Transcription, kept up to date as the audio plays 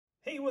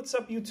Hey, what's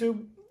up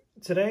YouTube?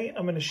 Today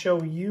I'm going to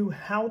show you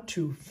how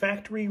to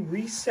factory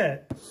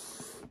reset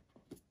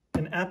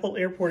an Apple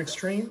Airport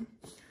Extreme,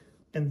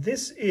 and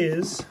this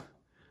is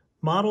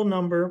model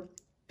number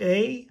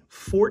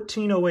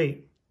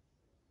A1408.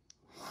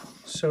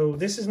 So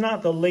this is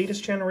not the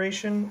latest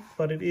generation,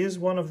 but it is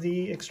one of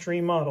the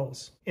Extreme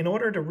models. In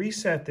order to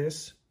reset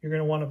this, you're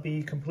going to want to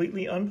be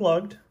completely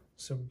unplugged,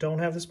 so don't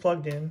have this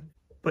plugged in,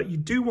 but you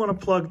do want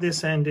to plug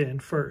this end in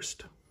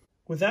first.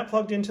 With that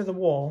plugged into the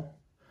wall,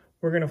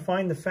 we're going to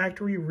find the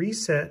factory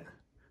reset,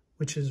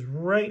 which is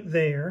right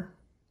there.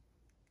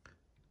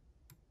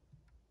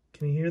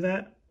 Can you hear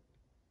that?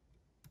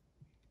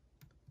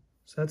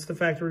 So that's the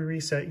factory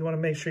reset. You want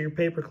to make sure your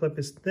paper clip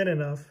is thin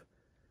enough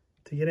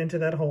to get into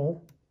that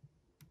hole.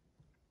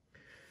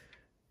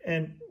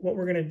 And what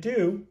we're going to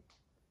do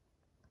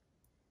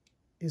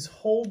is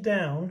hold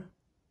down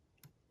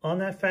on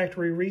that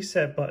factory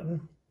reset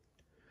button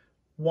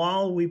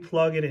while we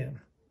plug it in.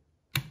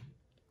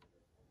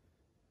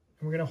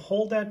 And we're going to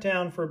hold that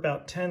down for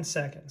about 10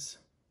 seconds.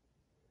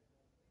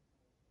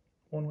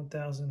 1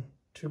 1000,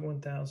 2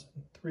 1000,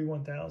 3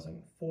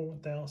 1000, 4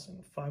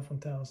 1000, 5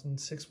 1000,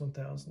 6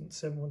 1000,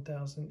 7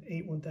 1000,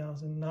 8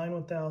 1000, 9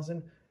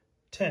 1000,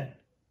 10.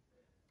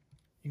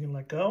 You can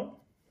let go.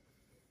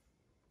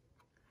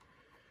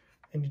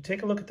 And you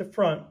take a look at the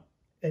front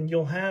and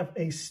you'll have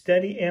a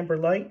steady amber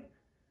light,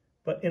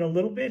 but in a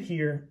little bit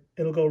here,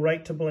 it'll go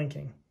right to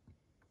blinking.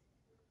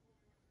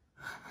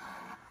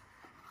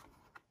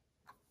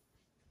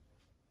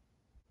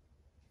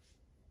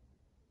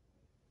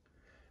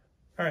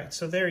 All right,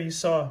 so there you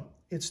saw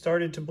it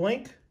started to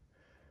blink.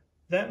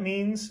 That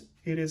means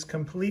it is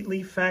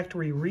completely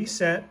factory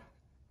reset,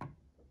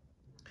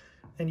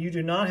 and you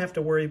do not have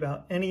to worry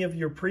about any of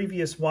your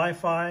previous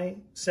Wi-Fi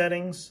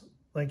settings,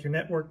 like your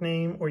network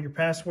name or your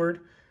password.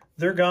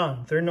 They're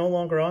gone. They're no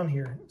longer on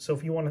here. So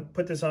if you want to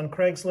put this on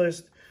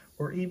Craigslist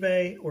or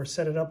eBay or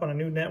set it up on a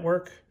new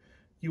network,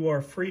 you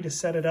are free to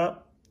set it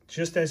up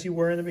just as you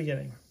were in the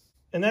beginning.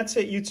 And that's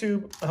it,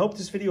 YouTube. I hope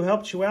this video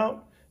helped you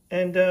out,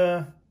 and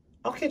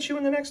I'll catch you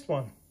in the next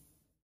one.